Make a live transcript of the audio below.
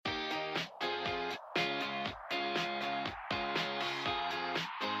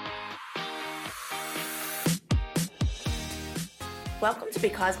Welcome to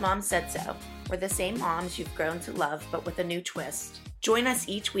Because Mom Said So. We're the same moms you've grown to love, but with a new twist. Join us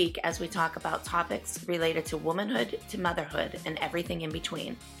each week as we talk about topics related to womanhood, to motherhood, and everything in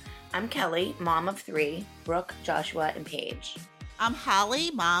between. I'm Kelly, mom of 3, Brooke, Joshua, and Paige. I'm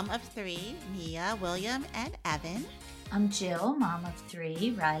Holly, mom of 3, Mia, William, and Evan. I'm Jill, mom of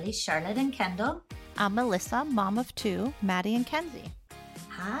 3, Riley, Charlotte, and Kendall. I'm Melissa, mom of 2, Maddie and Kenzie.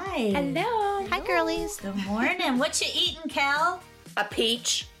 Hi. Hello. Hi, girlies. Good morning. What you eating, Kel? A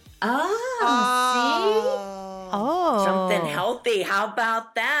peach. Oh. Something healthy. How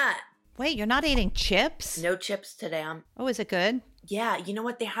about that? Wait, you're not eating chips? No chips today. Oh, is it good? Yeah, you know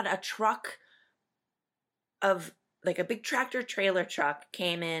what? They had a truck of, like a big tractor trailer truck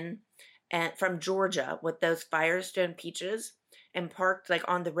came in and from Georgia with those Firestone peaches and parked like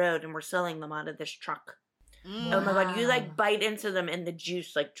on the road and were selling them out of this truck. Oh my God, you like bite into them and the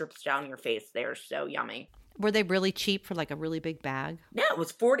juice like drips down your face. They're so yummy. Were they really cheap for like a really big bag? Yeah, it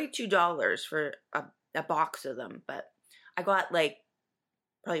was $42 for a box of them, but I got like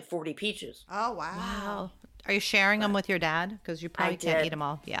probably 40 peaches. Oh, wow. Wow. Are you sharing them with your dad? Because you probably can't did. eat them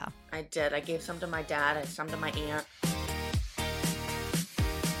all. Yeah. I did. I gave some to my dad and some to my aunt.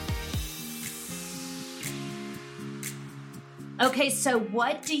 Okay, so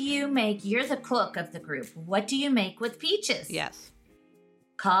what do you make? You're the cook of the group. What do you make with peaches? Yes.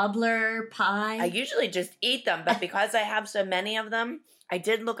 Cobbler, pie? I usually just eat them, but because I have so many of them, I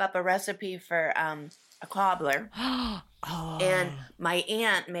did look up a recipe for a cobbler. Oh. And my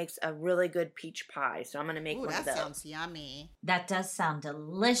aunt makes a really good peach pie, so I'm going to make Ooh, one that of those. sounds yummy. That does sound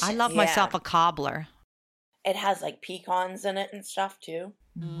delicious. I love Yeah. myself a cobbler. It has like pecans in it and stuff too.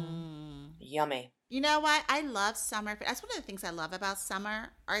 Mhm. Yummy. You know what? I love summer. That's one of the things I love about summer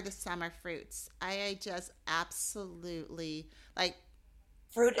are the summer fruits. I just absolutely like.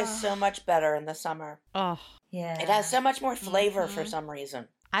 Fruit is so much better in the summer. Oh, Yeah. It has so much more flavor for some reason.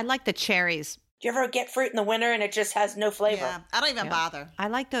 I like the cherries. Do you ever get fruit in the winter and it just has no flavor? Yeah, I don't even Yeah. bother. I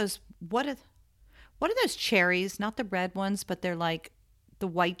like those. What are those cherries? Not the red ones, but they're like the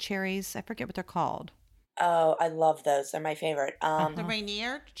white cherries. I forget what they're called. Oh, I love those. They're my favorite. The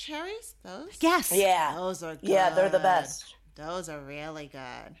Rainier cherries, those? Yes. Yeah. Those are good. Yeah, they're the best. Those are really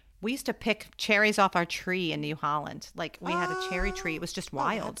good. We used to pick cherries off our tree in New Holland. Like we had a cherry tree. It was just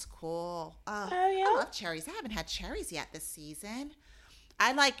wild. Oh, that's cool. Oh, I yeah. love cherries. I haven't had cherries yet this season.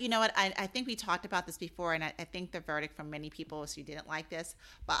 I like, you know what, I think we talked about this before, and I think the verdict from many people was you didn't like this,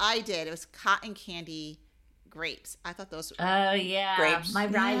 but I did. It was cotton candy grapes. I thought those Oh, yeah. Grapes. My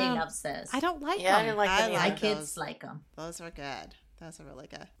Riley Yeah. loves those. I don't like Yeah, I them. didn't like I them like My either. kids those. like them. those are good. Those are really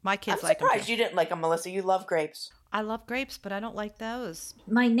good. My I'm kids like them. surprised you didn't like them, Melissa. You love grapes. I love grapes, but I don't like those.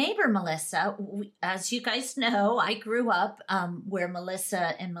 My neighbor Melissa, as you guys know, I grew up where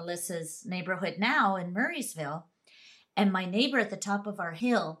Melissa's neighborhood now in Murraysville, and my neighbor at the top of our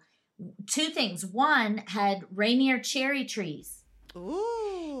hill, 2 things. One had Rainier cherry trees.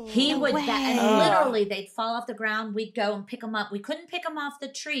 Ooh. He No would, way. and literally they'd fall off the ground. We'd go and pick them up. We couldn't pick them off the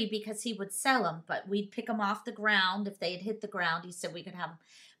tree because he would sell them, but we'd pick them off the ground. If they had hit the ground, he said we could have them.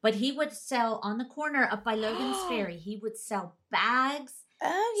 But he would sell on the corner up by Logan's Ferry. He would sell bags.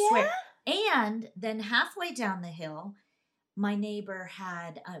 Oh, Swear. And then halfway down the hill, my neighbor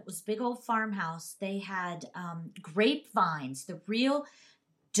had, it was a big old farmhouse. They had grapevines, the real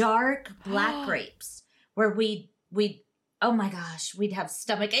dark black grapes, where we'd, oh my gosh, we'd have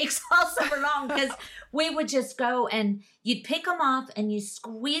stomach aches all summer long because we would just go and you'd pick them off and you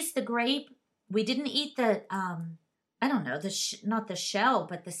squeeze the grape. We didn't eat the, I don't know, not the shell,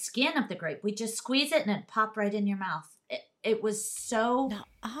 but the skin of the grape. We just squeeze it and it popped right in your mouth. It was so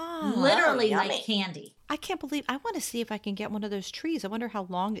literally yummy. like candy. I can't believe. I want to see if I can get one of those trees. I wonder how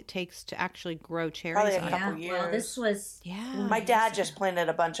long it takes to actually grow cherries. Probably a on it. couple Well, years. this was Yeah. My dad just planted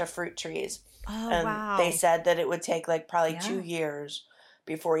a bunch of fruit trees. Oh And wow. they said that it would take like probably Yeah. 2 years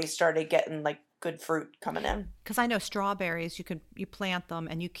before he started getting like good fruit coming in. Because I know strawberries, you plant them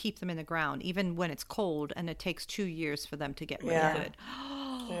and you keep them in the ground even when it's cold, and it takes 2 years for them to get really Yeah. good.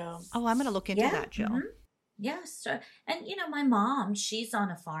 Yeah. Oh, I'm going to look into that, Jill. mhm. Yes. And my mom, she's on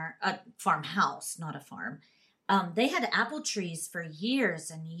a farmhouse, not a farm. They had apple trees for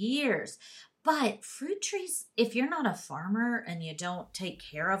years and years. But fruit trees, if you're not a farmer and you don't take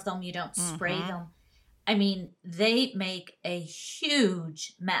care of them, you don't spray Mhm. them, I mean, they make a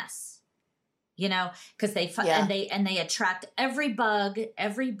huge mess. Because Yeah. and they attract every bug,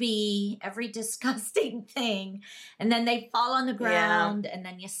 every bee, every disgusting thing, and then they fall on the ground, and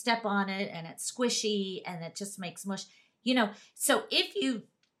then you step on it, and it's squishy, and it just makes mush. So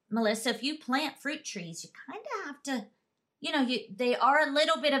Melissa, if you plant fruit trees, you kind of have to they are a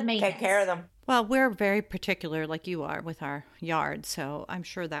little bit of maintenance. Take care of them. Well, we're very particular like you are with our yard, so I'm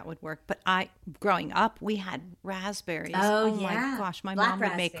sure that would work. But growing up, we had raspberries. Oh, my gosh, my Black mom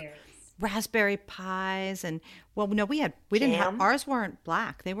would make raspberries. raspberry pies, and well, no, we didn't have, Jam? ours weren't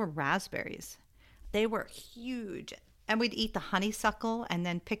black. They were raspberries. They were huge. And we'd eat the honeysuckle and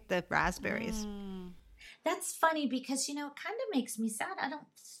then pick the raspberries. That's funny because, it kind of makes me sad. I don't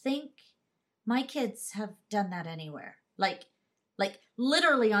think my kids have done that anywhere. Like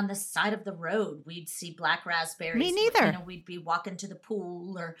literally on the side of the road, we'd see black raspberries. Me neither. We'd be walking to the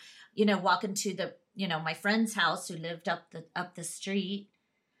pool or, walking to the, my friend's house who lived up the street.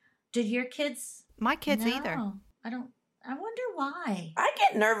 Did your kids? My kids No, either. I don't. I wonder why. I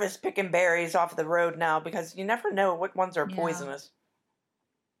get nervous picking berries off the road now because you never know what ones are Yeah. poisonous.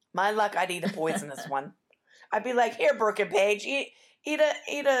 My luck, I'd eat a poisonous one. I'd be like, "Here, Brooke and Paige, eat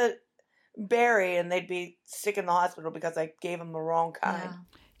a berry," and they'd be sick in the hospital because I gave them the wrong kind.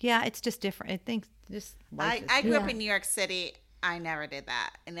 Yeah, it's just different. I think just life I is grew up Yeah. in New York City. I never did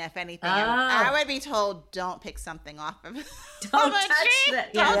that. And if anything, Oh. I would be told, don't pick something off of Don't of a touch tree.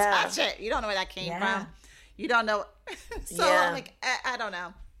 that. Don't Yeah. touch it. You don't know where that came Yeah. from. You don't know. So Yeah. I'm like, I don't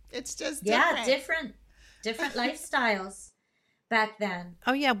know. It's just Yeah, different. different lifestyles back then.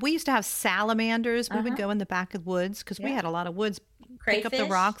 Oh, yeah. We used to have salamanders. We would Uh-huh. go in the back of the woods because we Yeah. had a lot of woods. Pick up the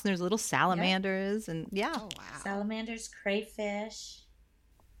Crayfish. rocks and there's little salamanders. And yeah, Oh, wow. Salamanders, crayfish.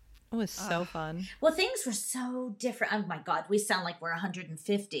 it was so fun. Well, things were so different. Oh my God, we sound like we're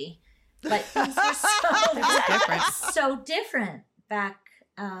 150, but things were so different. so different back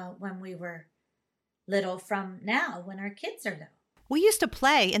when we were little from now when our kids are little. We used to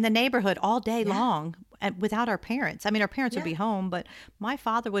play in the neighborhood all day Yeah. long without our parents. I mean, our parents would be Yeah. home, but my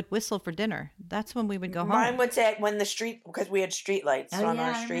father would whistle for dinner. That's when we would go Mine home. would say because we had street lights Oh on yeah, our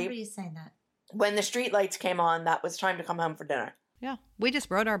I remember street. you saying that. When the street lights came on, that was time to come home for dinner. Yeah. We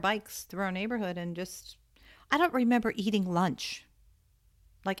just rode our bikes through our neighborhood and I don't remember eating lunch,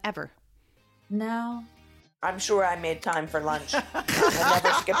 like ever. No, I'm sure I made time for lunch. I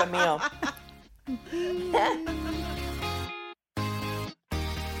never skip a meal.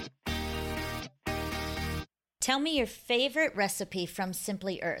 tell me your favorite recipe from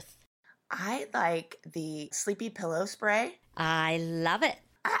Simply Earth. I like the Sleepy Pillow spray. I love it.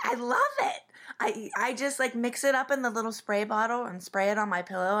 I love it. I just like mix it up in the little spray bottle and spray it on my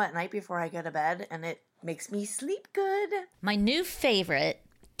pillow at night before I go to bed, and it makes me sleep good. My new favorite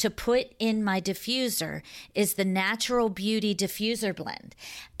to put in my diffuser is the Natural Beauty Diffuser Blend.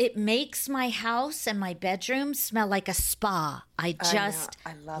 It makes my house and my bedroom smell like a spa. I just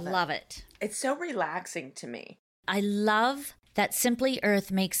I love it. love it. It's so relaxing to me. I love that Simply Earth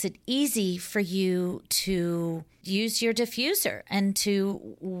makes it easy for you to use your diffuser and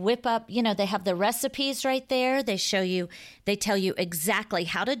to whip up, they have the recipes right there. They tell you exactly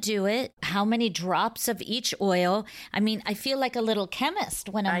how to do it, how many drops of each oil. I mean, I feel like a little chemist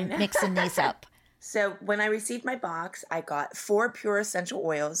when I'm mixing these up. So when I received my box, I got 4 pure essential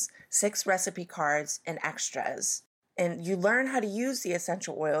oils, 6 recipe cards, and extras. And you learn how to use the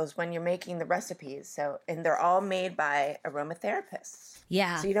essential oils when you're making the recipes. And they're all made by aromatherapists.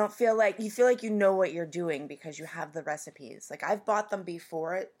 Yeah. So you feel like you know what you're doing because you have the recipes. Like I've bought them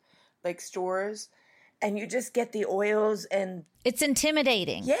before at like stores, and you just get the oils and It's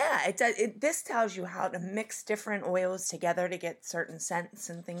intimidating. yeah, it does. This tells you how to mix different oils together to get certain scents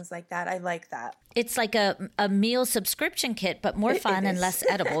and things like that. I like that. It's like a meal subscription kit, but more It fun and is. less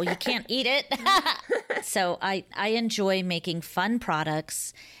edible. You can't eat it. So I enjoy making fun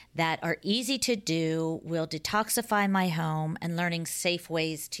products that are easy to do, will detoxify my home, and learning safe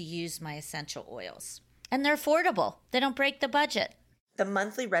ways to use my essential oils. And they're affordable. They don't break the budget. The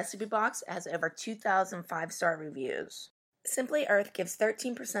monthly recipe box has over 2,000 5-star reviews. Simply Earth gives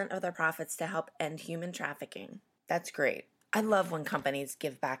 13% of their profits to help end human trafficking. That's great. I love when companies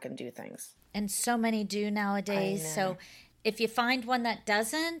give back and do things. And so many do nowadays. I know. So if you find one that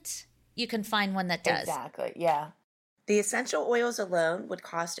doesn't, you can find one that does. Exactly, yeah. The essential oils alone would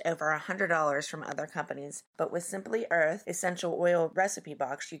cost over $100 from other companies, but with Simply Earth Essential Oil Recipe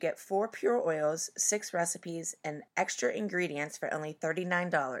Box, you get 4 pure oils, 6 recipes, and extra ingredients for only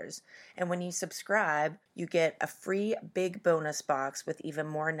 $39. And when you subscribe, you get a free big bonus box with even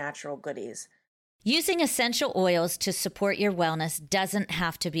more natural goodies. Using essential oils to support your wellness doesn't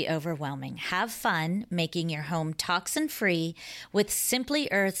have to be overwhelming. Have fun making your home toxin-free with Simply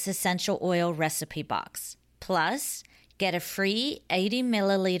Earth's Essential Oil Recipe Box. Plus, get a free 80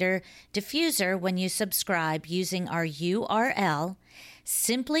 milliliter diffuser when you subscribe using our URL,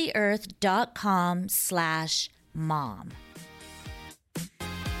 simplyearth.com/mom.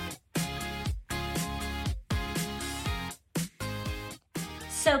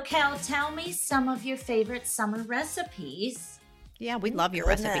 So, Cal, tell me some of your favorite summer recipes. Yeah, we love your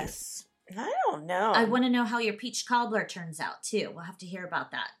recipes. Goodness. I don't know. I want to know how your peach cobbler turns out, too. We'll have to hear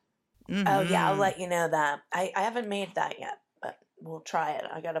about that. Oh, yeah, I'll Mhm. let you know that. I haven't made that yet, but we'll try it.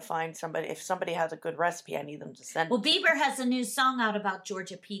 I got to find somebody. If somebody has a good recipe, I need them to send Well, it. Bieber has a new song out about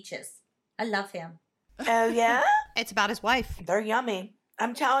Georgia peaches. I love him. Oh, yeah? It's about his wife. They're yummy.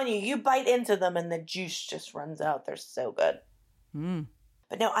 I'm telling you, you bite into them and the juice just runs out. They're so good. Mm.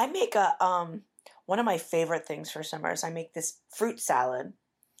 But no, I make one of my favorite things for summer is I make this fruit salad,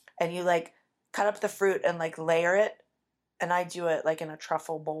 and you like cut up the fruit and like layer it, and I do it like in a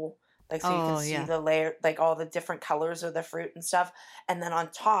truffle bowl, like so you Oh, can see yeah. the layer, like all the different colors of the fruit and stuff, and then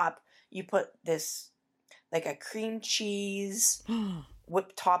on top you put this like a cream cheese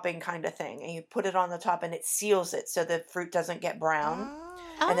whipped topping kind of thing, and you put it on the top, and it seals it so the fruit doesn't get brown.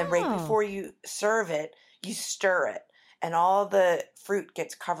 And then right Oh. before you serve it, you stir it, and all the fruit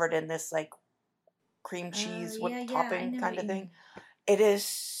gets covered in this like cream cheese Oh, whipped yeah, I topping know kind what of you thing. mean. It is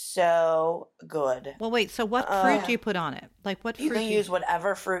so good. Well, wait. So what Uh, fruit do you put on it? Like what You fruit? can use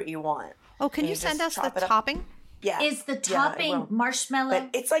whatever fruit you want. Oh, can and you you send us just the chop it up. topping? Yeah, Is the Yeah, I topping will. marshmallow, but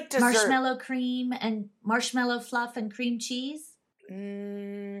it's like dessert. marshmallow cream and marshmallow fluff and cream cheese?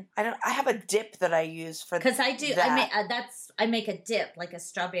 I don't. I have a dip that I use for Because I do. that. I make a dip, like a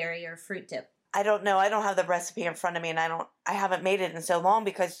strawberry or fruit dip. I don't know. I don't have the recipe in front of me, and I haven't made it in so long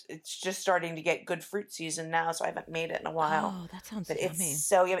because it's just starting to get good fruit season now, so I haven't made it in a while. Oh, that sounds But yummy. it's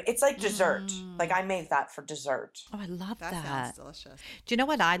so yummy. It's like dessert. Mm. Like I make that for dessert. Oh, I love That that. sounds delicious. Do you know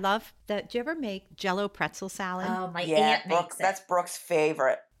what I love? Do you ever make Jello pretzel salad? Oh, my yeah, aunt Brooke, makes it. that's Brooke's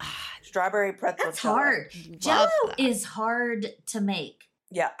favorite. Ah, Strawberry pretzel. That's Jello. hard. love Jello that. is hard to make.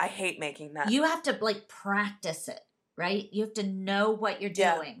 Yeah, I hate making that. You have to like practice it, right? You have to know what you're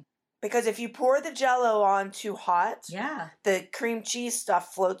Yeah. doing. Because if you pour the Jello on too hot, Yeah. the cream cheese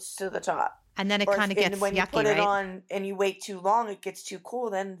stuff floats to the top. And then it Or if- kind of and gets when you yucky, put right? it on and you wait too long, it gets too cool.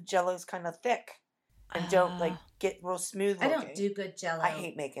 Then the Jello's kind of thick and don't like Ah. get real smooth I looking. don't do good Jello I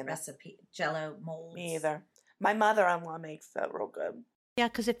hate making that. recipe. Jello molds. Me either. My mother-in-law makes that real good. Yeah,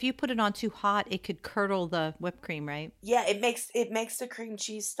 because if you put it on too hot, it could curdle the whipped cream, right? Yeah, it makes the cream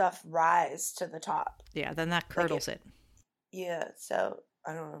cheese stuff rise to the top. Yeah, then that curdles it. Yeah, so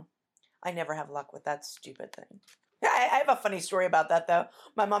I don't know. I never have luck with that stupid thing. I have a funny story about that though.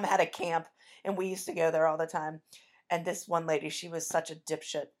 My mom had a camp, and we used to go there all the time. And this one lady, she was such a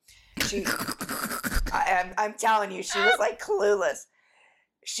dipshit. She, I'm telling you, she was like clueless.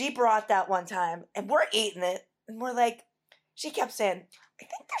 She brought that one time, and we're eating it, and we're like, she kept saying, "I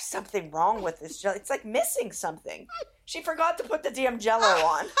think there's something wrong with this jello. It's like missing something." She forgot to put the damn Jello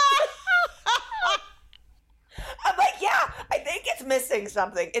on. I'm like, yeah, I think it's missing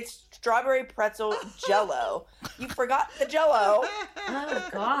something. It's strawberry pretzel Jello. You forgot the Jello. Oh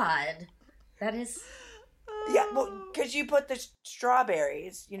God, that is. Yeah, well, because you put the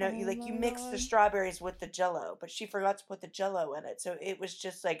strawberries, you mix the strawberries with the Jello, but she forgot to put the Jello in it, so it was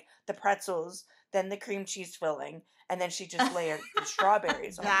just like the pretzels, then the cream cheese filling, and then she just layered the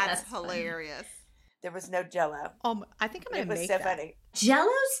strawberries on. That's That's funny. hilarious. There was no Jello. I think I'm It gonna was make so that. funny.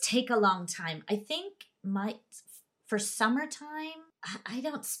 Jellos take a long time. I think for summertime, I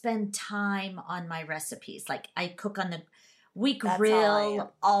don't spend time on my recipes. Like I cook we That's how I am.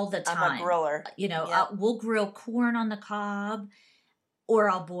 grill all the I'm time. a griller. You know, Yep. we'll grill corn on the cob, or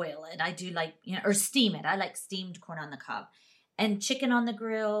I'll boil it. I do or steam it. I like steamed corn on the cob, and chicken on the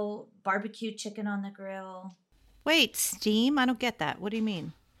grill, barbecue chicken on the grill. Wait, steam? I don't get that. What do you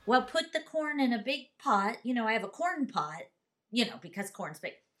mean? Well, put the corn in a big pot. I have a corn pot, because corn's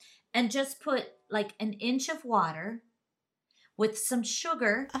big. And just put like an inch of water with some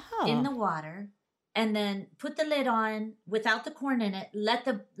sugar Oh, in the water. And then put the lid on without the corn in it. Let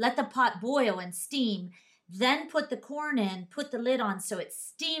the pot boil and steam. Then put the corn in, put the lid on so it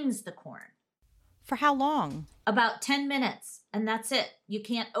steams the corn. for how long? About 10 minutes. And that's it. You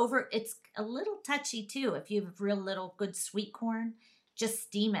can't it's a little touchy too. If you have real little good sweet corn, just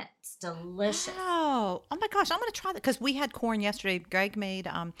steam it. It's delicious. Oh my gosh! I'm gonna try that because we had corn yesterday. Greg made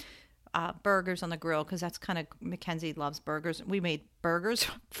burgers on the grill because that's kind of Mackenzie loves burgers. We made burgers,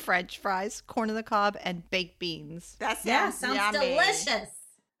 French fries, corn on the cob, and baked beans. That Sounds yummy. delicious.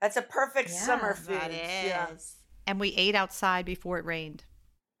 That's a perfect Yeah, summer food. That Yeah. is. And we ate outside before it rained.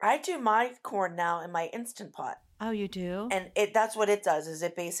 I do my corn now in my Instant Pot. Oh, you do? And that's what it does, is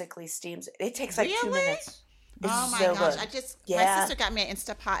it basically steams it. It takes like 2 Really? minutes. It's Oh my so gosh! good. My My sister got me an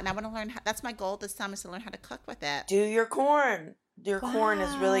Instapot, and I want to learn. That's my goal this summer is to learn how to cook with it. Do your corn. Your corn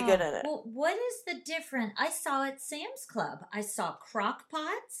is really good in it. Well, what is the difference? I saw at Sam's Club. I saw crock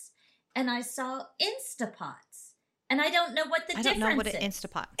pots and I saw Instapots. And I don't know what the I difference don't know what an is.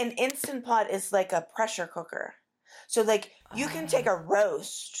 Instapot. An Instant Pot is like a pressure cooker. So like you can take a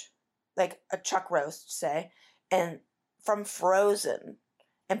roast, like a chuck roast, say, and from frozen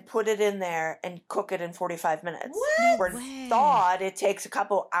and put it in there and cook it in 45 minutes. What? Where way. thawed, it takes a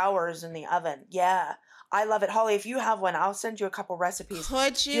couple hours in the oven. Yeah. I love it. Holly, if you have one, I'll send you a couple recipes.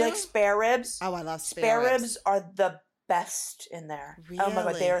 Could Do you? you like spare ribs? Oh, I love Spare ribs are the best in there. Oh my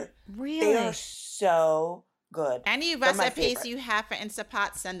god, they Really? are so good. Any They're my recipes favorite. you have for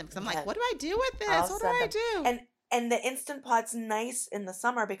Instapot, send them. Because I'm Yeah. like, what do I do with this? I'll What do send I them. do? And the Instant Pot's nice in the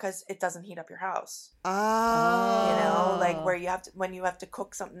summer because it doesn't heat up your house. Oh. You know, like where you have to when you have to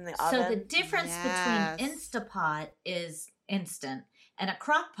cook something in the So oven. the difference Yes. between Instapot is instant and a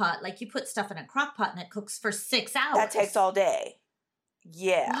crock pot, like you put stuff in a crock pot and it cooks for 6 hours. that takes all day.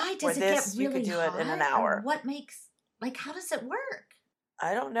 Yeah. Why Where does it this, get really you could do hot? it in an Or hour. what makes, like, how does it work?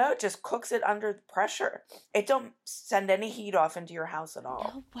 I don't know. It just cooks it under pressure. It don't send any heat off into your house at all.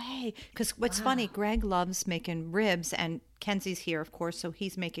 No way. Because what's funny, Greg loves making ribs, and Kenzie's here, of course, so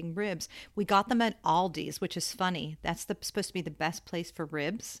he's making ribs. We got them at Aldi's, which is funny. That's supposed to be the best place for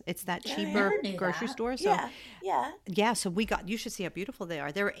ribs. It's that Yeah, I cheaper never knew grocery that. store. So Yeah. so we got. You should see how beautiful they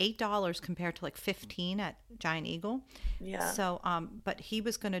are. They're $8 compared to like 15 at Giant Eagle. Yeah. So, but he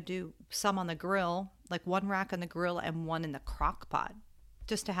was going to do some on the grill, like one rack on the grill and one in the crock pot,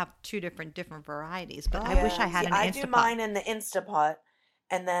 just to have two different varieties. But I wish I had an I Instapot. do mine in the Instapot,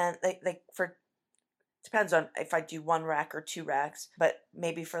 and then like for depends on if I do one rack or two racks, but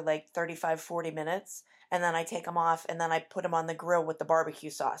maybe for like 35, 40 minutes, and then I take them off, and then I put them on the grill with the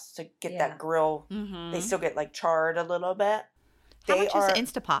barbecue sauce to get Yeah. that grill. Mm-hmm. They still get like charred a little bit. How They much are is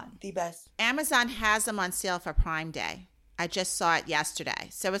Instapot? the best. Amazon has them on sale for Prime Day. I just saw it yesterday.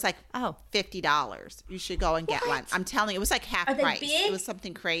 So it's like Oh, $50. You should go and get one. I'm telling you, it was like half Are they price. big? It was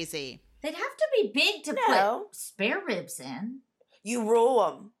something crazy. They'd have to be big to No. put spare ribs in. You roll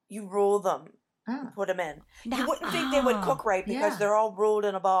them. You roll them. Oh. Put them in. Now- You wouldn't think they would oh, cook right because yeah. they're all rolled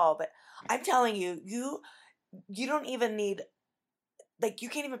in a ball, but I'm telling you, you don't even need. Like you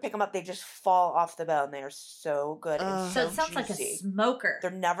can't even pick them up; they just fall off the bone. They are so good and Ugh. So so it sounds like a juicy. smoker. They're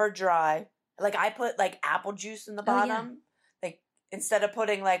never dry. Like I put like apple juice in the Oh, yeah. bottom, like instead of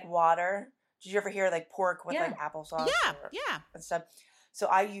putting like water. Did you ever hear like pork with Yeah. like applesauce? Yeah, or- yeah. and stuff. So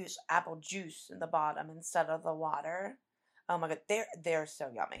I use apple juice in the bottom instead of the water. Oh my god, they're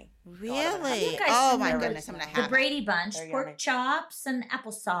so yummy. Really? You guys Oh my remember goodness, I'm gonna the have Brady Bunch, They're pork yummy. chops and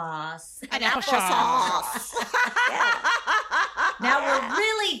applesauce. an applesauce. applesauce. Now we're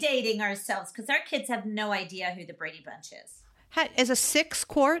really dating ourselves because our kids have no idea who the Brady Bunch is. is a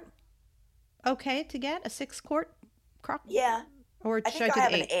 6-quart okay to get? A 6-quart crock? Yeah, Or I should think I I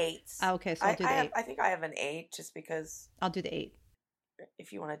do have the an 8? 8. Oh, okay, so I'll do the 8. I think I have an 8 just because I'll do the 8.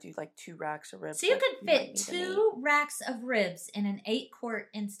 if you want to do like 2 racks of ribs. So you like, could might fit need an 2 racks of ribs in an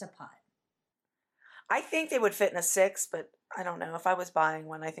 8-quart Instapot. 8. I think they would fit in a 6, but I don't know. If I was buying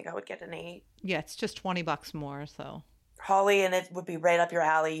one, I think I would get an 8. Yeah, it's just $20 more, so. Holly, and it would be right up your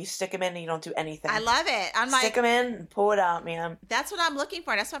alley. You stick them in and you don't do anything. I love it. I'm Stick like, them in and pull it out, man. that's what I'm looking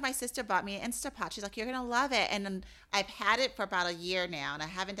for. That's why my sister bought me an Instapot. She's like, you're gonna love it. And then I've had it for about a year now, and I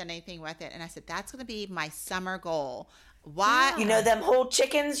haven't done anything with it. And I said, that's gonna be my summer goal. Why? You know them whole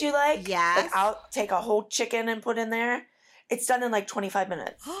chickens you like? Yes. Like I'll take a whole chicken and put in there. It's done in like 25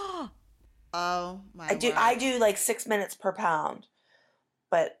 minutes. Oh my! I word. do like 6 minutes per pound.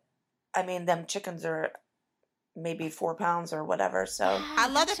 But I mean them chickens are maybe 4 pounds or whatever. So I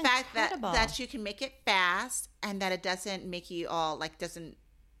love the That's fact incredible. that you can make it fast and that it doesn't make you all like doesn't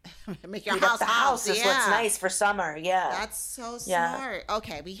make your heat up house the hot. house is what's nice for summer. Yeah. That's so Yeah. smart.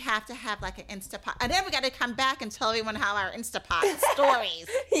 Okay, we have to have like an Instapot, and then we got to come back and tell everyone how our Instapot stories.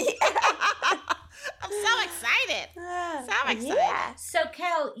 I'm so excited. So excited. Yeah. So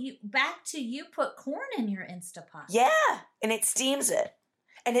Kel, you put corn in your Instapot. Yeah. And it steams it.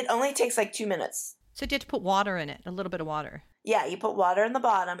 And it only takes like 2 minutes. So you have to put water in it, a little bit of water. Yeah, you put water in the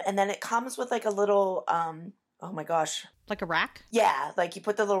bottom and then it comes with like a little oh my gosh. Like a rack? Yeah, like you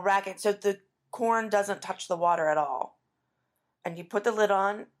put the little racket so the corn doesn't touch the water at all. And you put the lid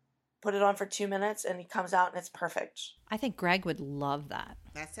on, put it on for 2 minutes, and it comes out and it's perfect. I think Greg would love that.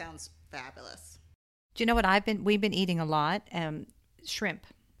 That sounds fabulous. Do you know what we've been eating a lot? Shrimp.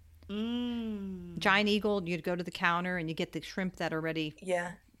 Mm. Giant Eagle, you'd go to the counter and you get the shrimp that are already,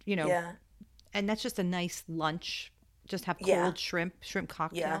 Yeah. and that's just a nice lunch. Just have cold Yeah. shrimp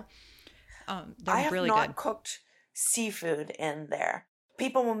cocktail. Yeah. They're I have really not good. cooked seafood in there.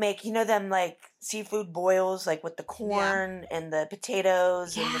 People will make, them like seafood boils, like with the corn and the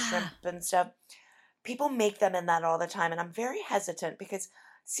potatoes and the Yeah. shrimp and stuff. People make them in that all the time, and I'm very hesitant because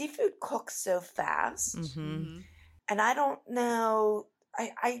seafood cooks so fast. Hmm. Mhm. And I don't know.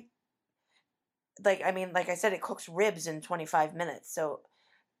 Like I said, it cooks ribs in 25 minutes. So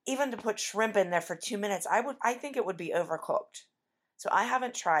even to put shrimp in there for 2 minutes, I think it would be overcooked. So I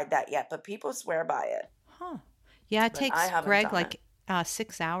haven't tried that yet, but people swear by it. Huh. Yeah, it But takes I haven't Greg done like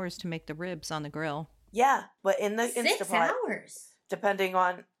 6 hours to make the ribs on the grill. Yeah, but in the 6 Instapot, hours. depending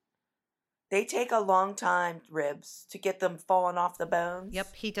on, they take a long time, ribs, to get them falling off the bones.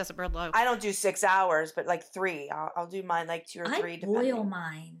 Yep, he does it real low. I don't do 6 hours, but like 3. I'll do mine like 2 or 3. I depending. boil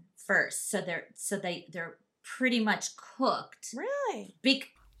mine first, so they're pretty much cooked. Really?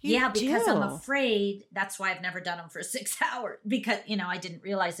 Yeah, because I'm do? afraid. That's why I've never done them for 6 hours, because I didn't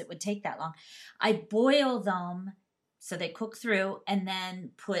realize it would take that long. I boil them so they cook through, and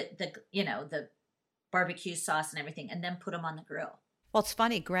then put the barbecue sauce and everything, and then put them on the grill. Well, it's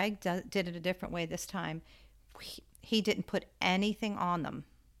funny. Greg did it a different way this time. He didn't put anything on them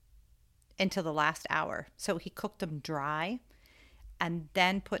until the last hour. So he cooked them dry and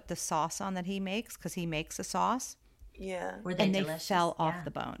then put the sauce on that he makes, because he makes a sauce. Yeah. Were they And they delicious? fell off Yeah.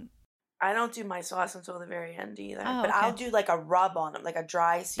 the bone. I don't do my sauce until the very end either. Oh, but okay. I'll do like a rub on them, like a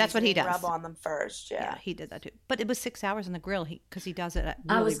dry seasoning That's what he does. rub on them first. Yeah, Yeah. he did that too. But it was 6 hours on the grill because he does it at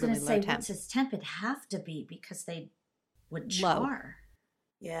I really, was going really to low say, temp. what's his temp? It'd have to be, because they would Low. char.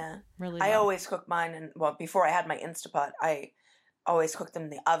 Yeah. Really I low. always cook mine, and before I had my Instapot, I always cooked them in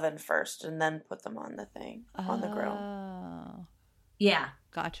the oven first and then put them on the thing, on the grill. Oh, Yeah.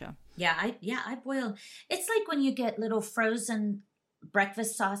 gotcha. I boil. It's like when you get little frozen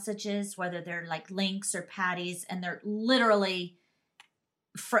breakfast sausages, whether they're like links or patties, and they're literally,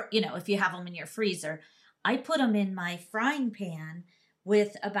 if you have them in your freezer, I put them in my frying pan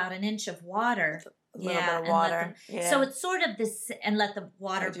with about an inch of water. A little bit of and let water. them- Yeah. So it's sort of this, and let the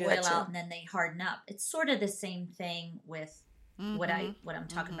water I do that boil too. out, and then they harden up. It's sort of the same thing with what I'm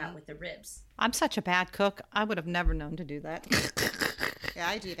talking about with the ribs. I'm such a bad cook. I would have never known to do that. Yeah,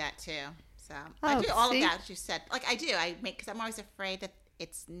 I do that too. So Oh, I do all see? of that, as you said. Like I do. I make, because I'm always afraid that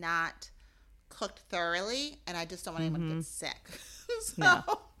it's not cooked thoroughly, and I just don't want anyone to get sick. So Yeah.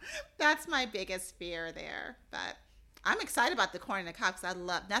 that's my biggest fear there. But I'm excited about the corn in the cob, because I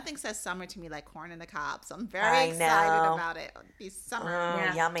love, nothing says summer to me like corn in the cob. So I'm very I excited know. about it. These summer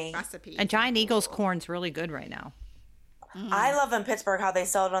Yeah. Yummy. recipes. And Giant Eagle's corn's really good right now. I love in Pittsburgh how they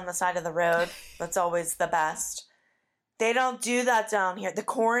sell it on the side of the road. That's always the best. They don't do that down here. The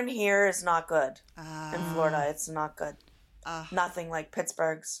corn here is not good. In Florida, it's not good. Nothing like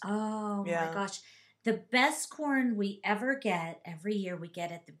Pittsburgh's. Oh Yeah. my gosh. The best corn we ever get every year, we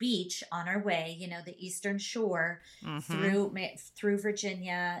get at the beach on our way, the Eastern Shore through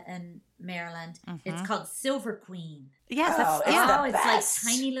Virginia and Maryland. It's called Silver Queen. Yes, Oh, that's, it's yeah. the it's best.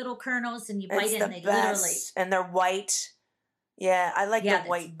 like tiny little kernels, and you bite It's it, the and they best. literally. And they're white. Yeah, I like Yeah, the that's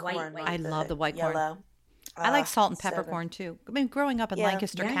white white, corn. white. not I love the white corn. yellow. I like Ah, salt and so good. peppercorn too. I mean, growing up in Yeah.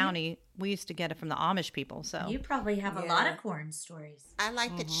 Lancaster Yeah. County, we used to get it from the Amish people. So You probably have a lot Yeah. of corn stories. I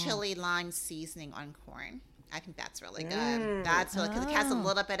like the chili lime seasoning on corn. I think that's really good. Mm. That's really, because it has a Oh.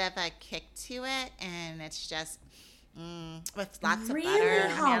 little bit of a kick to it, and it's just with lots of Really? butter.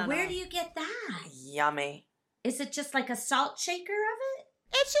 How? Where do you get that? Yummy. Is it just like a salt shaker of it?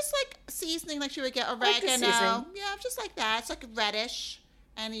 It's just like seasoning, like you would get Like the oregano. seasoning. Yeah, just like that. It's like reddish,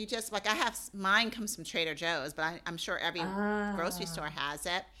 and you just like, mine comes from Trader Joe's, but I'm sure every grocery store has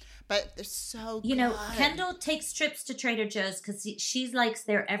it. But they're so good. Kendall takes trips to Trader Joe's because she likes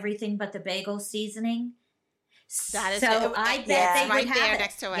their everything but the bagel seasoning. That is so it. I bet Yeah. they would Right have there it.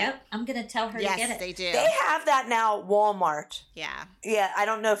 next to it. Yep, I'm gonna tell her to get Yes, it. they do. They have that now at Walmart. Yeah. Yeah, I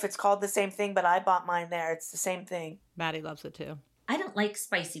don't know if it's called the same thing, but I bought mine there. It's the same thing. Maddie loves it too. I don't like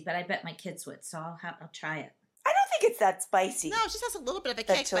spicy, but I bet my kids would, so I'll try it. I don't think it's that spicy. No, it just has a little bit of a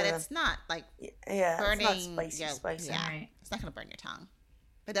That kick, but chili. it's not like Yeah, burning. it's not spicy, yeah, spicy. Yeah, Right. it's not going to burn your tongue.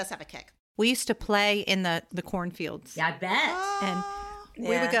 But it does have a kick. We used to play in the cornfields. Yeah, I bet. And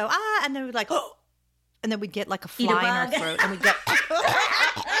we Yeah. would go, and then we'd like, oh, and then we'd get like a Eat a fly in our bug. throat, and we'd go,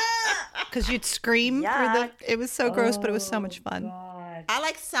 because you'd scream through Yuck. it was so gross, but it was so much fun. God. I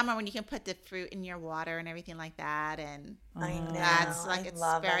like summer when you can put the fruit in your water and everything like that, and I know. that's like I it's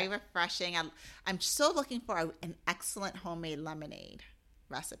love very it. refreshing. I'm still looking for an excellent homemade lemonade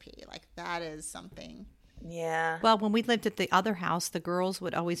recipe. Like that is something. Yeah. Well, when we lived at the other house, the girls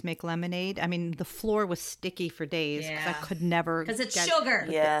would always make lemonade. I mean, the floor was sticky for days because I Yeah. could never. Because it's get- sugar.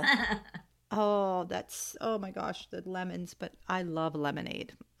 Yeah. Oh my gosh, the lemons, but I love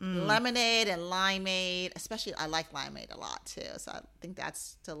lemonade. Lemonade and limeade, especially I like limeade a lot too. So I think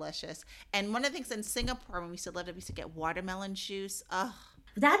that's delicious. And one of the things in Singapore when we used to live there, we used to get watermelon juice. Oh,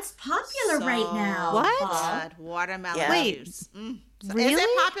 That's popular right now. What? Paul. Good. Watermelon Yeah. Wait, juice. Is really?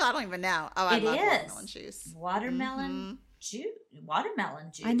 it popular? I don't even know. Oh, I It love is. watermelon juice. Watermelon juice.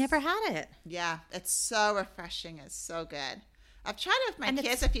 Watermelon juice. I never had it. Yeah, it's so refreshing. It's so good. I've tried it with my And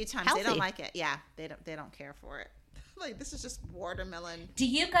kids it's a few times. They don't healthy. like it. Yeah, they don't care for it. Like, this is just watermelon. Do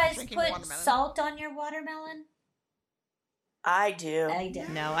you guys Drinking put watermelon. salt on your watermelon? I do. I do.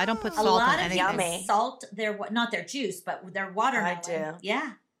 No, I don't put A salt lot on of anything. Yummy. salt their not their juice, but their watermelon. do.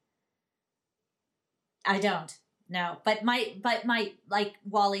 Yeah. I don't. No, but my like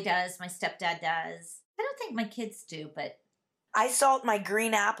Wally does, my stepdad does. I don't think my kids do, but I salt my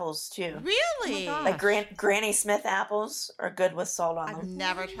green apples too. Really? Oh my Like Granny Smith apples are good with salt on I've them.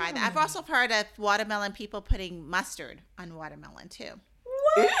 never tried that. I've also heard of watermelon people putting mustard on watermelon too.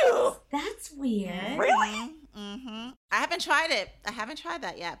 Ew. that's weird. Really? Mm-hmm. I haven't tried it. I haven't tried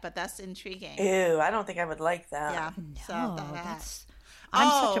that yet, but that's intriguing. Ew, I don't think I would like that. Yeah. No, So that's. I'm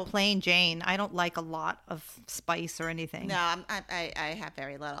such Oh. a plain Jane. I don't like a lot of spice or anything. No, I have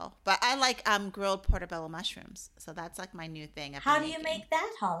very little, but I like grilled portobello mushrooms. So that's like my new thing. I've How been do you making. make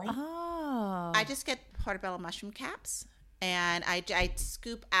that, Holly? Oh. I just get portobello mushroom caps, and I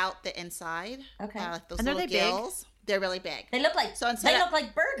scoop out the inside. Okay. Like those And are little they big? gills. They're really big. They look like So instead of- look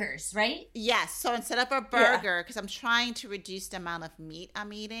like burgers, right? Yes. So instead of a burger, because I'm trying to reduce the amount of meat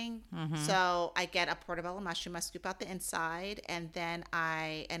I'm eating, so I get a portobello mushroom. I scoop out the inside, and then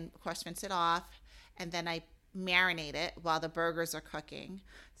and of course rinse it off, and then I marinate it while the burgers are cooking.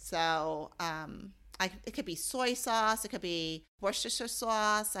 So it could be soy sauce, it could be Worcestershire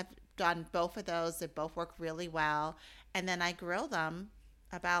sauce. I've done both of those. They both work really well, and then I grill them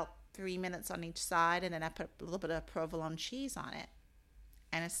about 3 minutes on each side, and then I put a little bit of provolone cheese on it,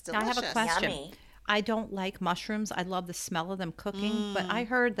 and it's Now, I delicious. have a question. Yummy. I don't like mushrooms. I love the smell of them cooking, but I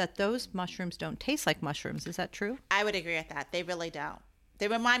heard that those mushrooms don't taste like mushrooms. Is that true? I would agree with that. They really don't. They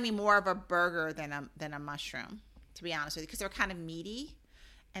remind me more of a burger than a mushroom, to be honest with you, because they're kind of meaty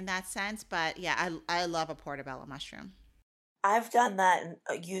in that sense. But yeah, I love a portobello mushroom. I've done that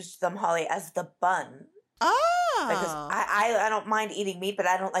and used them, Holly, as the bun. Oh, Because I don't mind eating meat, but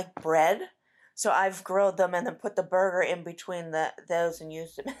I don't like bread. So I've grilled them and then put the burger in between those and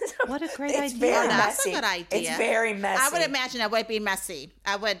used them. What a great It's idea. very That's a messy. good idea. It's very messy. I would imagine it would be messy.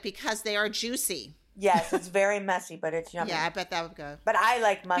 I would, because they are juicy. Yes, it's very messy, but it's yummy. Yeah, I bet that would go. But I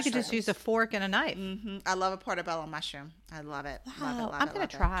like You mushrooms. could just use a fork and a knife. I love a portobello mushroom. I love it. Love it, Wow, love I'm it, going love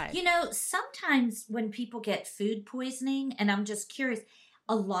to it. try. You know, sometimes when people get food poisoning, and I'm just curious,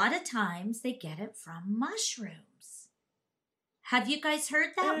 a lot of times they get it from mushrooms. Have you guys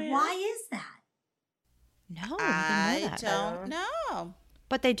heard that? Oh, yeah. Why is that? No, I I didn't know that. don't know.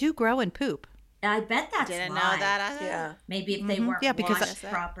 But they do grow and poop. I bet that's Didn't why. know that either. Yeah. Maybe if they Mhm. weren't Yeah, because washed I-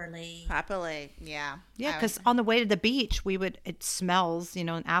 properly. Properly, yeah. Yeah, I because would- on the way to the beach, it smells, in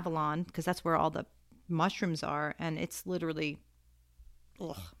Avalon, because that's where all the mushrooms are, and it's literally,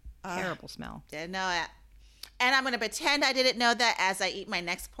 terrible smell. Didn't know it. And I'm going to pretend I didn't know that as I eat my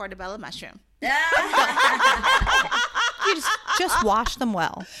next portobello mushroom. You just wash them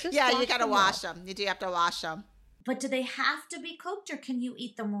well. Just Yeah, you wash got to them wash well. them. You do have to wash them. But do they have to be cooked, or can you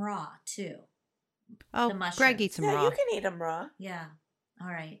eat them raw too? Oh, the mushrooms. Greg eats them Yeah, raw. you can eat them raw. Yeah. All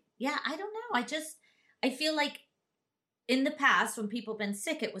right. Yeah, I don't know. I feel like in the past when people have been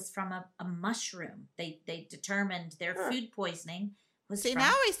sick, it was from a mushroom. They determined their Huh. food poisoning was See, from now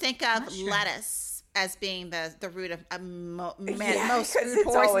I always think of mushroom. lettuce as being the root of Yeah, most 'cause food it's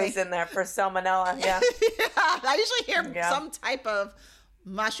poisoning. always in there for salmonella. Yeah. Yeah, I usually hear Yeah. some type of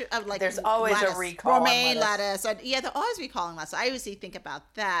mushroom, of like There's always a lettuce, recall on romaine lettuce. lettuce. Or, yeah, they're always recalling lettuce. I usually think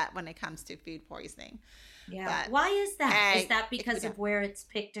about that when it comes to food poisoning. Yeah. But, Why is that? hey, Is that because yeah. of where it's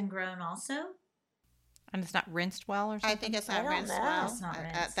picked and grown also? And it's not rinced well or something? I think it's I not don't rinsed know. well. It's not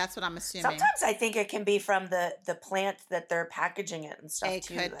rinsed. That's what I'm assuming. Sometimes I think it can be from the plant that they're packaging it and stuff it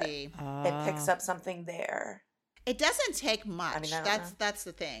too. could that be. It picks up something there. It doesn't take much. I don't That's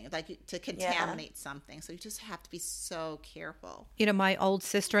the thing. Like to contaminate something. So you just have to be so careful. My old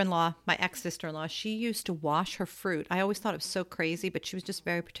sister-in-law, my ex-sister-in-law, she used to wash her fruit. I always thought it was so crazy, but she was just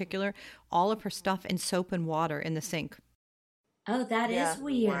very particular. All of her stuff in soap and water in the sink. Oh, that is Yeah.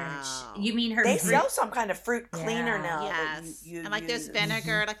 weird. Wow. You mean her They fruit- sell some kind of fruit cleaner Yeah. now. that Yes. you And like there's use.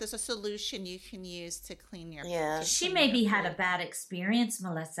 vinegar, like there's a solution you can use to clean your Yeah. to She clean maybe your had a fruit. bad experience,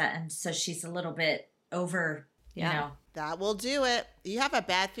 Melissa, and so she's a little bit over, Yeah. you know. That will do it. You have a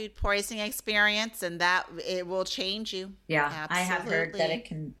bad food poisoning experience, and that it will change you. Yeah, I have heard that Absolutely. it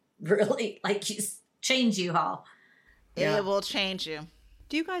can really, like, change you all. Yeah. It will change you.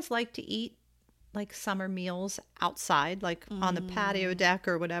 Do you guys like to eat like summer meals outside, like on the patio deck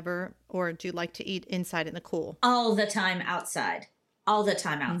or whatever? Or do you like to eat inside in the cool? All the time outside. all the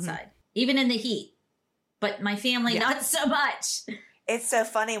time outside, even in the heat. But my family, not so much. It's so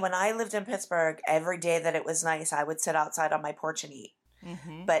funny. When I lived in Pittsburgh, every day that it was nice, I would sit outside on my porch and eat.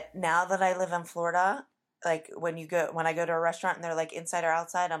 Mm-hmm. But now that I live in Florida, like when I go to a restaurant and they're like inside or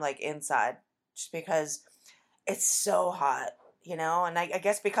outside, I'm like inside, just because it's so hot, and I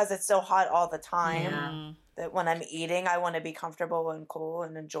guess because it's so hot all the time that when I'm eating, I want to be comfortable and cool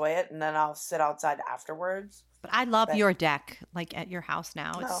and enjoy it, and then I'll sit outside afterwards. But I love your deck, like at your house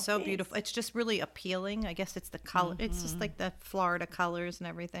now. It's so thanks. beautiful. It's just really appealing. I guess it's the color. It's just like the Florida colors and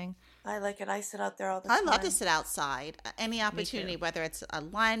everything. I like it. I sit out there all the time. I love to sit outside. Any opportunity, whether it's a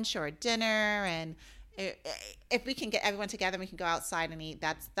lunch or a dinner, and if we can get everyone together, and we can go outside and eat.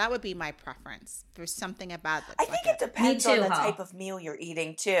 That would be my preference. There's something about it. I think it depends on the type of meal you're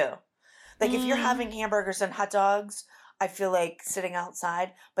eating too. Like if you're having hamburgers and hot dogs, I feel like sitting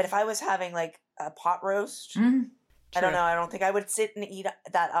outside. But if I was having like a pot roast, I don't know. I don't think I would sit and eat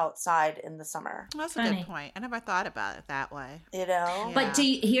that outside in the summer. That's a good point. I never thought about it that way. But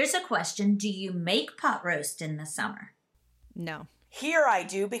here's a question: do you make pot roast in the summer? No. Here I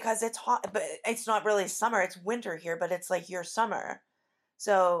do because it's hot, but it's not really summer. It's winter here, but it's like your summer.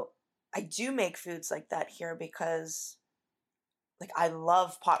 So I do make foods like that here because, like, I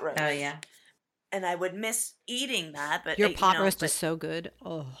love pot roast. Oh yeah. And I would miss eating that, but Your pot roast is so good.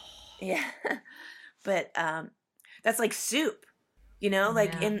 Oh. Yeah. But that's like soup.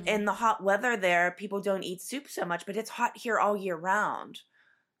 Like in the hot weather there, people don't eat soup so much, but it's hot here all year round.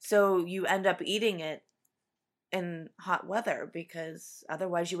 So you end up eating it in hot weather because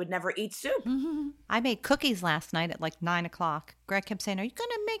otherwise you would never eat soup. I made cookies last night at like 9:00. Greg kept saying, "Are you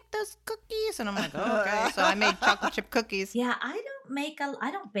gonna make those cookies?" And I'm like, "Oh, okay." So I made chocolate chip cookies. Yeah, I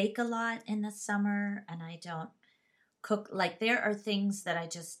don't bake a lot in the summer, and I don't cook. Like there are things that I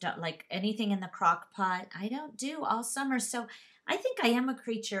just don't like. Anything in the crock pot, I don't do all summer. So I think I am a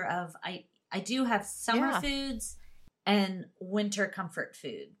creature of I do have summer foods and winter comfort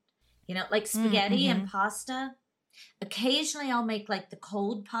food. Like spaghetti and pasta. Occasionally I'll make like the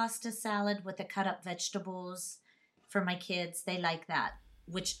cold pasta salad with the cut up vegetables for my kids. They like that,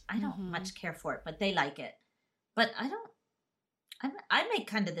 which I don't much care for it, but they like it. But I make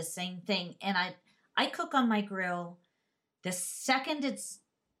kind of the same thing. And I cook on my grill the second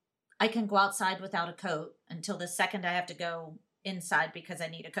I can go outside without a coat until the second I have to go inside because I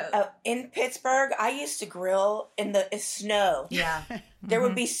need a coat. In Pittsburgh, I used to grill in the snow. Yeah. There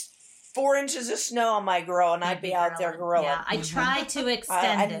would be 4 inches of snow on my grill, and I'd be out there grilling. Yeah, I try to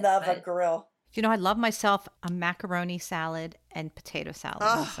extend I love a grill. I love myself a macaroni salad and potato salad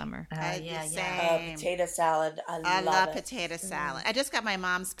in the summer. Potato salad. I love potato salad. I just got my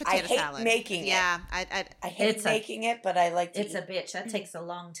mom's potato salad. I hate making it. Yeah, I hate making it, but I like to It's a bitch. That takes a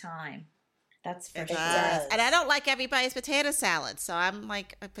long time. That's for sure. Does. And I don't like everybody's potato salad, so I'm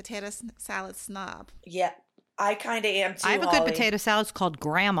like a potato salad snob. Yeah. I kind of am too. I have a good potato salad. It's called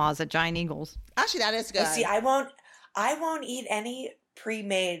Grandma's at Giant Eagles. Actually, that is good. See, I won't eat any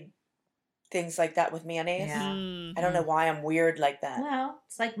pre-made things like that with mayonnaise. Yeah. I don't know why I'm weird like that. Well,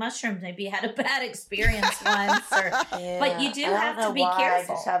 it's like mushrooms. Maybe you had a bad experience once, but you do have to be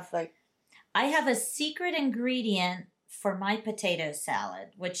careful. I have a secret ingredient for my potato salad,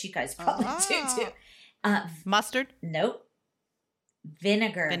 which you guys probably do too. Mustard? Nope.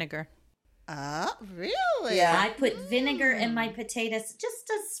 Vinegar. Really? Yeah. I put vinegar in my potatoes, just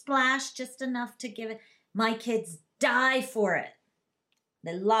a splash, just enough to give it. My kids die for it.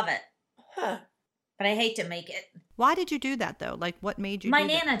 They love it. Huh. But I hate to make it. Why did you do that though? Like what made you My do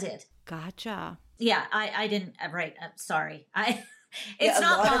Nana that? did. Gotcha. Yeah, I didn't. Right. I'm sorry. It's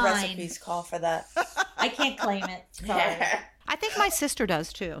not a lot of mine. recipes call for that. I can't claim it. Sorry. I think my sister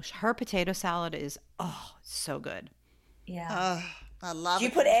does too. Her potato salad is so good. Yeah. I love Do it.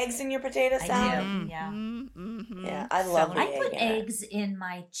 you put eggs in your potato salad? I do. Yeah. Yeah, I love I put eggs in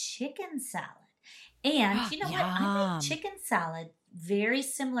my chicken salad. And you know what? I make chicken salad very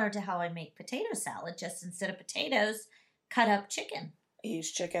similar to how I make potato salad, just instead of potatoes, cut up chicken.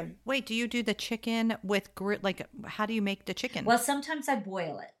 Use chicken. Wait, do you do the chicken with like how do you make the chicken? Well, sometimes I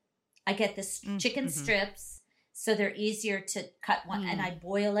boil it. I get this chicken strips, so they're easier to cut one, and I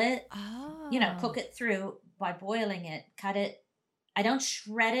boil it. Cook it through by boiling it. Cut it. I don't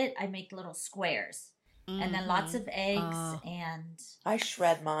shred it. I make little squares, and then lots of eggs and. I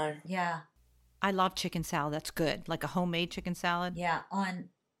shred mine. Yeah. I love chicken salad. That's good, like a homemade chicken salad. Yeah.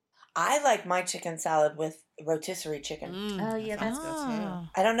 I like my chicken salad with rotisserie chicken. Oh yeah, that's good too.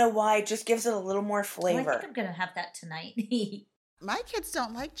 I don't know why. It just gives it a little more flavor. Well, I think I'm gonna have that tonight. My kids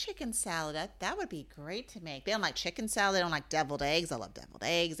don't like chicken salad. That would be great to make. They don't like chicken salad. They don't like deviled eggs. I love deviled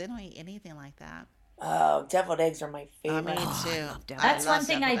eggs. They don't eat anything like that. Oh, deviled eggs are my favorite. Me Oh, I too. love deviled That's love one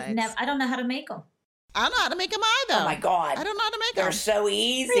thing deviled I've eggs. never. I don't know how to make them. I don't know how to make them either. Oh my God. I don't know how to make They're them. so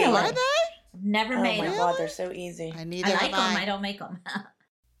easy. Really? Are they? Never Oh made my them. God, they're so easy. I need I to like them. I don't make them.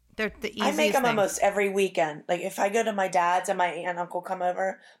 They're the easiest I make them thing. almost every weekend. Like if I go to my dad's and my aunt and uncle come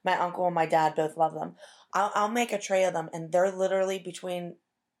over, my uncle and my dad both love them. I'll make a tray of them, and they're literally between,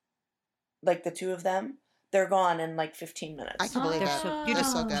 like the two of them, they're gone in like 15 minutes. I can believe They're it. so, you They're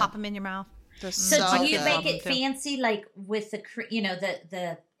just so good. pop them in your mouth. They're So so do you good. make Them it too. fancy, like with the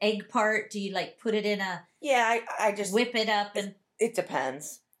the egg part? Do you like put it in a Yeah, I just whip it up and It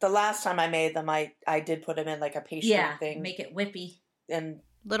depends. The last time I made them, I did put them in like a pastry thing, make it whippy? and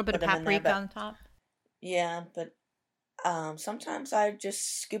A little bit of Put 'em in there, paprika but- on top. yeah, but sometimes I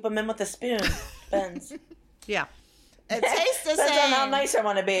just scoop them in with a spoon. Depends. Yeah. It tastes the Depends on how same. nice I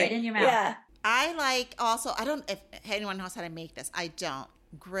want to be. Right in your mouth. Yeah. I like also, I don't, if anyone knows how to make this, I don't.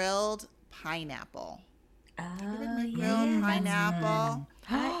 Grilled pineapple. Oh, Grilled pineapple.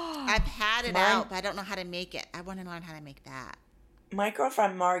 I've had it Mine- out, but I don't know how to make it. I want to learn how to make that. My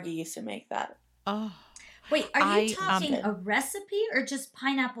girlfriend Margie used to make that. Oh. Wait, are I, you talking um, a recipe or just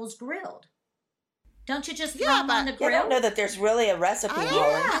pineapples grilled? Don't you just throw Yeah, them but- on the I grill? don't know that there's really a recipe, I, Holly.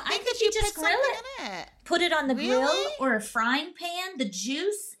 I I think think that you you just put grill something in it. Put it on the grill Really? or a frying pan. The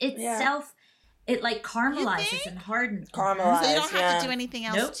juice itself, it like caramelizes think? and hardens. Caramelize. So you don't have yeah. to do anything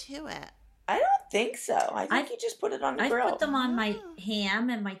else Nope. to it. I don't think so. I think I- you just put it on the I grill. put them on my Oh. ham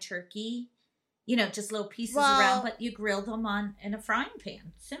and my turkey. You know, just little pieces Well- around, but you grill them on in a frying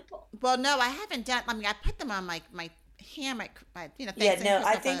pan. Simple. Well, no, I haven't done. I mean, I put them on my ham, my Yeah, Thanksgiving, no, I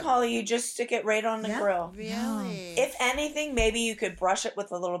Christmas, think but- Holly, you just stick it right on the Yeah. grill. Really. If anything, maybe you could brush it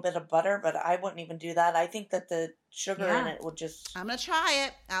with a little bit of butter, but I wouldn't even do that. I think that the sugar in Yeah. it would just I'm gonna try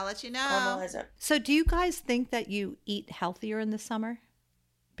it. I'll let you know. caramelize it. So do you guys think that you eat healthier in the summer?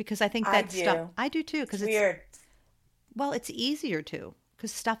 Because I think I that stuff. do. I do too. Because It's it's weird. well, it's easier to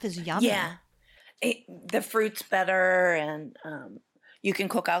because stuff is yummy. Yeah. The fruit's better, and you can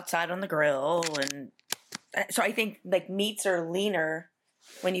cook outside on the grill. And so I think like meats are leaner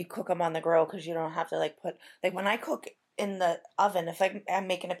when you cook them on the grill because you don't have to like put, like when I cook in the oven, if I'm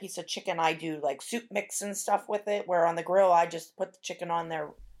making a piece of chicken, I do like soup mix and stuff with it, where on the grill, I just put the chicken on there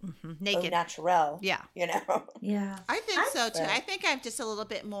au Naked. naturel. Yeah. You know? Yeah. I think so too. Right. I think I'm just a little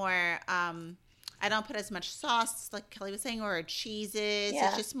bit more. I don't put as much sauce, like Kelly was saying, or cheeses. Yeah.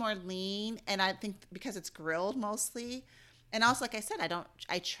 It's just more lean, and I think because it's grilled mostly, and also like I said,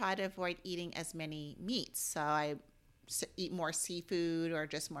 I try to avoid eating as many meats, so I eat more seafood or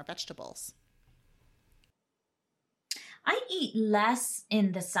just more vegetables. I eat less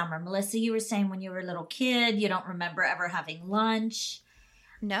in the summer. Melissa, you were saying when you were a little kid, you don't remember ever having lunch.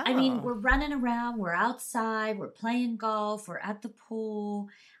 No. I mean, we're running around, we're outside, we're playing golf, we're at the pool.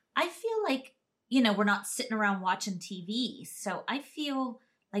 I feel like, you know, we're not sitting around watching TV. So I feel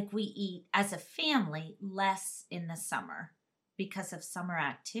like we eat as a family less in the summer because of summer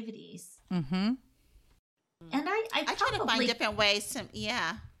activities. Mm-hmm. And I I try to find probably different ways to,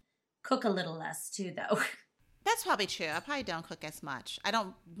 yeah. cook a little less too, though. That's probably true. I probably don't cook as much. I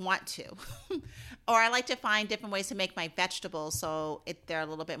don't want to. Or I like to find different ways to make my vegetables so they're a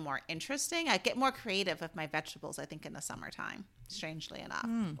little bit more interesting. I get more creative with my vegetables, I think, in the summertime, strangely enough.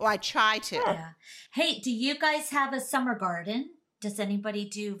 Or I try to. Yeah. Hey, do you guys have a summer garden? Does anybody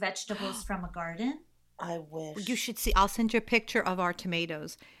do vegetables from a garden? I wish. You should see. I'll send you a picture of our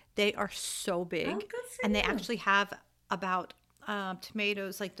tomatoes. They are so big, Oh, good for and they you. actually have about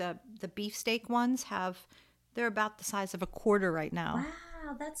tomatoes like the beefsteak ones have. They're about the size of a quarter right now.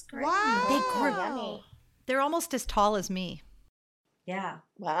 Wow, that's great. Wow. They grew. Yummy. They're almost as tall as me. Yeah.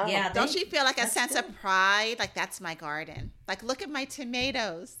 Wow. Yeah. Don't they- you feel like a that's sense good. of pride? Like, that's my garden. Like, look at my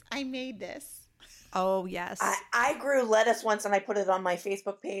tomatoes. I made this. Oh yes. I grew lettuce once and I put it on my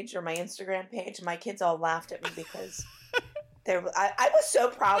Facebook page or my Instagram page. My kids all laughed at me because I was so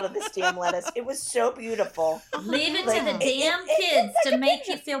proud of this damn lettuce. It was so beautiful. Leave it to Like, the damn it- kids to make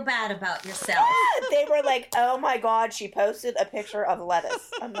you feel bad about yourself. They were like, "Oh my god, she posted a picture of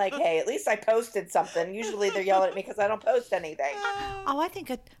lettuce." I'm like, "Hey, at least I posted something." Usually they're yelling at me because I don't post anything. Oh, I think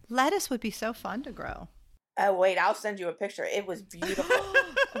a lettuce would be so fun to grow. Oh wait, I'll send you a picture. It was beautiful.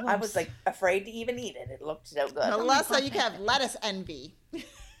 I was like afraid to even eat it. It looked so good. Melissa, you can have lettuce envy.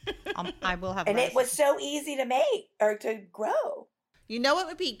 I will have. And it lettuce. was so easy to make or to grow. You know what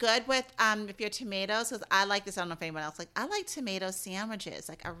would be good with your tomatoes? Because I like this. I don't know if anyone else like. I like tomato sandwiches,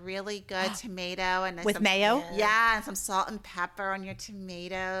 like a really good tomato and then with some, mayo. Yeah, and some salt and pepper on your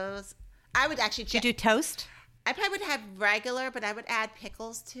tomatoes. I would actually. Do you do toast? I probably would have regular, but I would add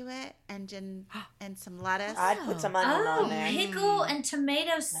pickles to it and some lettuce. I'd put some onion Oh, on there. pickle and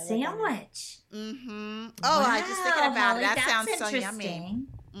tomato sandwich. Mm-hmm. Oh, I was just thinking about Molly, it. That that's sounds so yummy. interesting.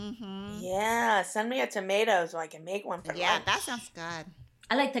 Mm-hmm. Yeah, send me a tomato so I can make one for Yeah, lunch. that sounds good.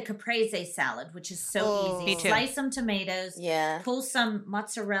 I like the caprese salad, which is so Oh. easy. Me too. Slice some tomatoes, Yeah. pull some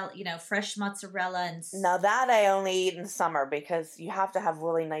mozzarella, fresh mozzarella, and Now that I only eat in summer because you have to have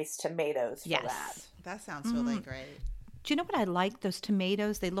really nice tomatoes for that. Yes. That sounds really great. Do you know what I like? Those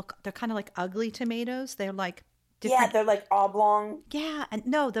tomatoes. They're kind of like ugly tomatoes. They're like Yeah, different. they're like oblong. Yeah, and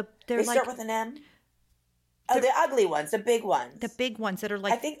no, they're They like start with an M. Oh, the ugly ones, the big ones. the big ones that are I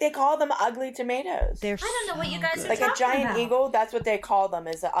like think they call them ugly tomatoes. they're. I don't know what you guys so are good. like a talking giant about. eagle. That's what they call them,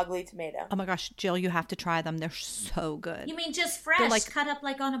 is the ugly tomato. Oh my gosh, Jill, you have to try them. They're so good. You mean just fresh, like- cut up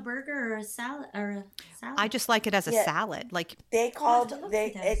like on a burger or a salad I just like it as a Yeah. salad. Like They called to look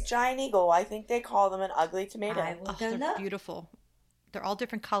they for those. at Giant Eagle. I think they call them an ugly tomato. I will oh, go they're look. beautiful. They're all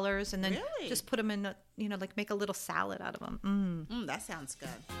different colors, and then Really? just put them in, like make a little salad out of them. That sounds good.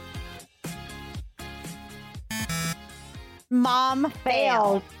 Mom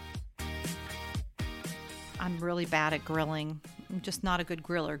failed. I'm really bad at grilling. I'm just not a good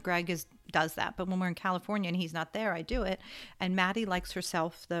griller. Greg does that, but when we're in California and he's not there, I do it. And Maddie likes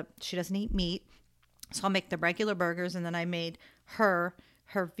herself she doesn't eat meat, so I'll make the regular burgers, and then I made her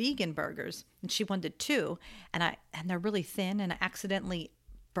vegan burgers, and she wanted two, and they're really thin, and I accidentally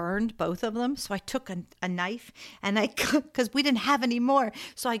burned both of them. So I took a knife and I cut, because we didn't have any more,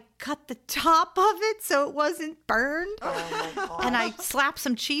 so I cut the top of it so it wasn't burned. Oh my god! And I slapped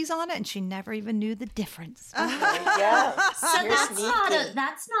some cheese on it, and she never even knew the difference. There you go. So You're sneaky.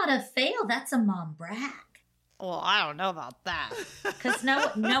 that's not a fail. That's a mom brag. Well, I don't know about that. Because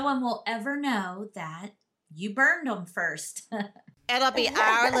no one will ever know that you burned them first. It'll be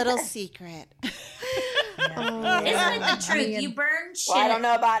our little secret. Isn't it the truth? You burn shit. Well, I don't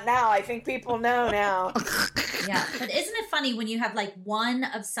know about now. I think people know now. Yeah, but isn't it funny when you have like one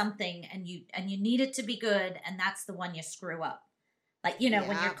of something and you need it to be good, and that's the one you screw up? Like, when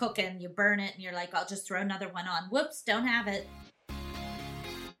Yeah. you're cooking, you burn it, and you're like, I'll just throw another one on. Whoops, don't have it.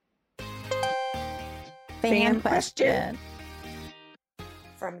 Fan question.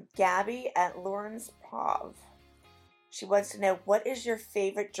 From Gabby at Lawrence Pov. She wants to know, what is your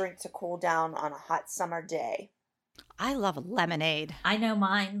favorite drink to cool down on a hot summer day? I love lemonade. I know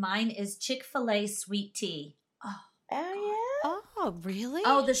mine. Mine is Chick-fil-A sweet tea. Oh, Oh Oh, really?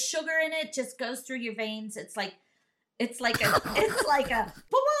 oh, the sugar in it just goes through your veins. It's like a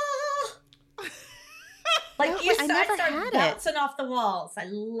like you I start never had it. bouncing off the walls. I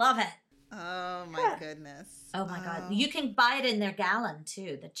love it. Oh my goodness. Oh my god, you can buy it in their gallon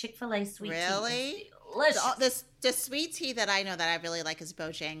too. The Chick-fil-A sweet Really? tea, is delicious. The sweet tea that I know that I really like is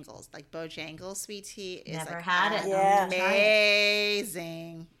Bojangles. Like Bojangles sweet tea is Never like had it. Yeah.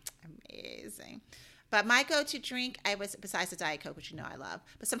 amazing. Amazing. But my go-to drink, besides the Diet Coke, which you know I love,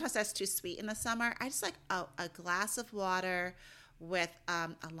 but sometimes that's too sweet in the summer. I just like a glass of water with a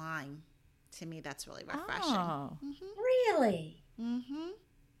lime. To me, that's really refreshing. Oh. Really? Mm-hmm.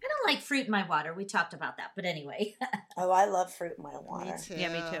 I don't like fruit in my water. We talked about that, but anyway. Oh, I love fruit in my Me water. too.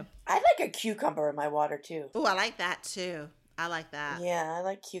 Yeah, me too. I like a cucumber in my water too. Oh, I like that too. I like that. Yeah, I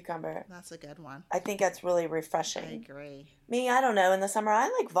like cucumber. That's a good one. I think that's really I refreshing. agree. Me, I don't know. In the summer, I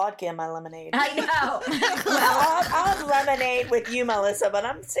like vodka in my lemonade. I know. I'll have lemonade with you, Melissa, but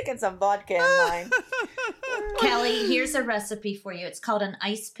I'm sticking some vodka in mine. Kelly, here's a recipe for you. It's called an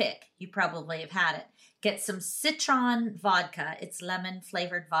ice pick. You probably have had it. Get some citron vodka. It's lemon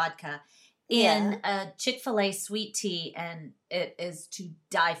flavored vodka in a Chick-fil-A sweet tea, and it is to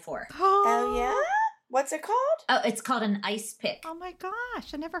die for. Oh, yeah? What's it called? Oh, it's called an ice pick. Oh my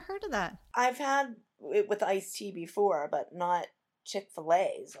gosh, I never heard of that. I've had it with iced tea before, but not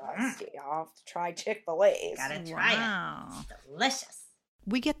Chick-fil-A's iced tea. I'll have to try Chick-fil-A's. Gotta try Wow. it. It's delicious.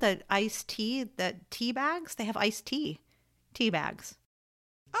 We get the iced tea, the tea bags. They have iced tea bags.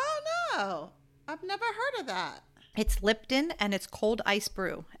 Oh no, I've never heard of that. It's Lipton and it's cold ice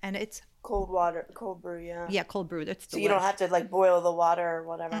brew, and it's Cold water, cold brew, yeah. cold brew. That's So you don't have to like boil the water or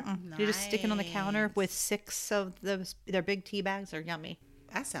whatever. You just stick it on the counter Nice. with 6 of their big tea bags. They're yummy.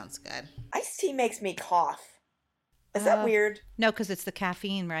 That sounds good. Iced tea makes me cough. Is that weird? No, because it's the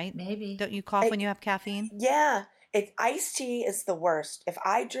caffeine, right? Maybe. Don't you cough when you have caffeine? Yeah. Iced tea is the worst. If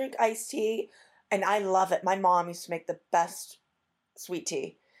I drink iced tea, and I love it, my mom used to make the best sweet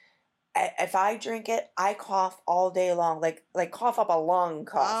tea. If I drink it, I cough all day long, like cough up a lung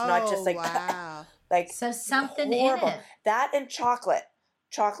cough, not just like wow. like So something horrible. in it. That and chocolate.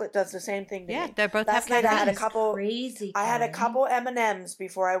 Chocolate does the same thing to Yeah, me. they both Last have night I had a caffeine. couple. Crazy. I had a Kelly. couple M&Ms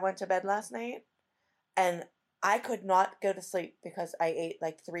before I went to bed last night, and I could not go to sleep because I ate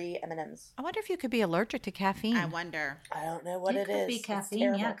like 3 M&Ms. I wonder if you could be allergic to caffeine. I wonder. I don't know what It it could is. be It's caffeine,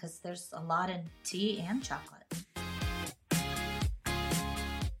 terrible. yeah, because there's a lot in tea and chocolate.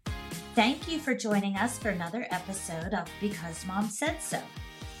 Thank you for joining us for another episode of Because Mom Said So.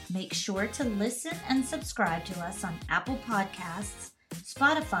 Make sure to listen and subscribe to us on Apple Podcasts,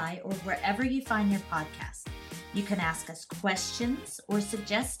 Spotify, or wherever you find your podcasts. You can ask us questions or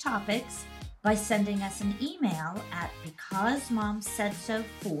suggest topics by sending us an email at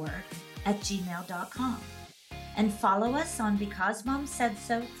becausemomsaidso4@gmail.com. And follow us on Because Mom Said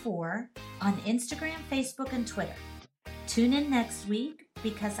So 4 on Instagram, Facebook, and Twitter. Tune in next week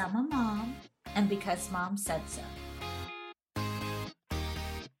because I'm a mom and because Mom said so.